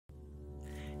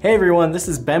Hey everyone, this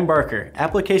is Ben Barker,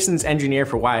 Applications Engineer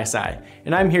for YSI,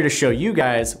 and I'm here to show you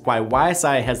guys why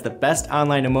YSI has the best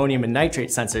online ammonium and nitrate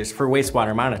sensors for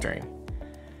wastewater monitoring.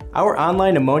 Our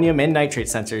online ammonium and nitrate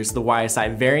sensors, the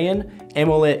YSI Varian,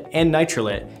 Ammonium, and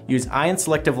Nitrate, use ion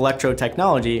selective electrode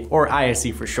technology, or ISE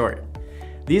for short.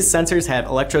 These sensors have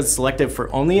electrodes selective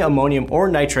for only ammonium or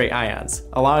nitrate ions,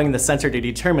 allowing the sensor to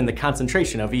determine the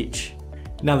concentration of each.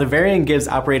 Now the Varian gives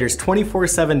operators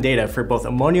 24/7 data for both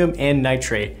ammonium and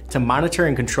nitrate to monitor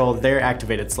and control their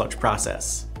activated sludge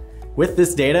process. With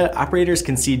this data, operators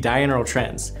can see diurnal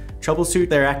trends, troubleshoot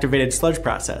their activated sludge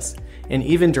process, and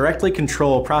even directly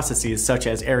control processes such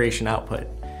as aeration output.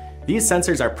 These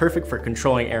sensors are perfect for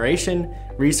controlling aeration,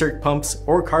 recirc pumps,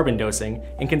 or carbon dosing,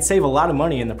 and can save a lot of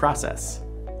money in the process.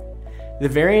 The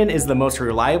Varian is the most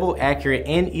reliable, accurate,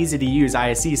 and easy to use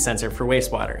ISE sensor for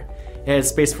wastewater. It has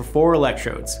space for 4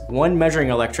 electrodes, one measuring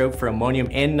electrode for ammonium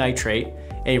and nitrate,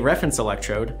 a reference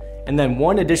electrode, and then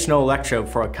one additional electrode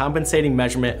for a compensating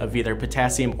measurement of either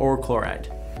potassium or chloride.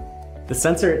 The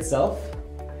sensor itself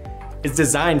is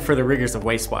designed for the rigors of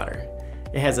wastewater.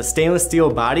 It has a stainless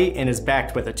steel body and is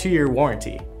backed with a 2-year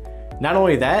warranty. Not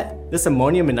only that, this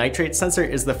ammonium and nitrate sensor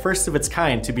is the first of its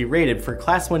kind to be rated for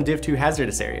Class 1 Div 2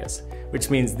 hazardous areas, which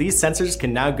means these sensors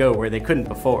can now go where they couldn't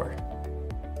before.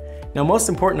 Now most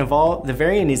important of all, the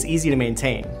Varian is easy to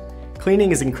maintain.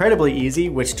 Cleaning is incredibly easy,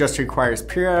 which just requires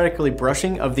periodically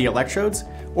brushing of the electrodes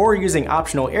or using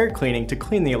optional air cleaning to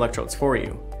clean the electrodes for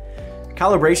you.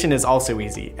 Calibration is also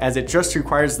easy, as it just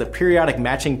requires the periodic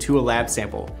matching to a lab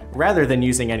sample, rather than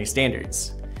using any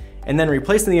standards. And then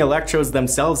replacing the electrodes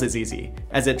themselves is easy,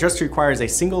 as it just requires a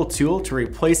single tool to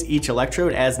replace each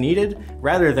electrode as needed,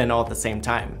 rather than all at the same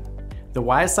time. The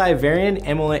YSI Varian,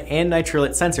 Ammonium, and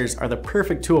Nitrate sensors are the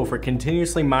perfect tool for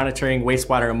continuously monitoring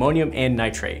wastewater ammonium and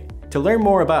nitrate. To learn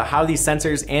more about how these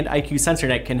sensors and IQ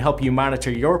SensorNet can help you monitor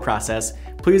your process,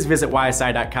 please visit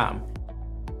ysi.com.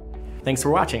 Thanks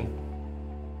for watching.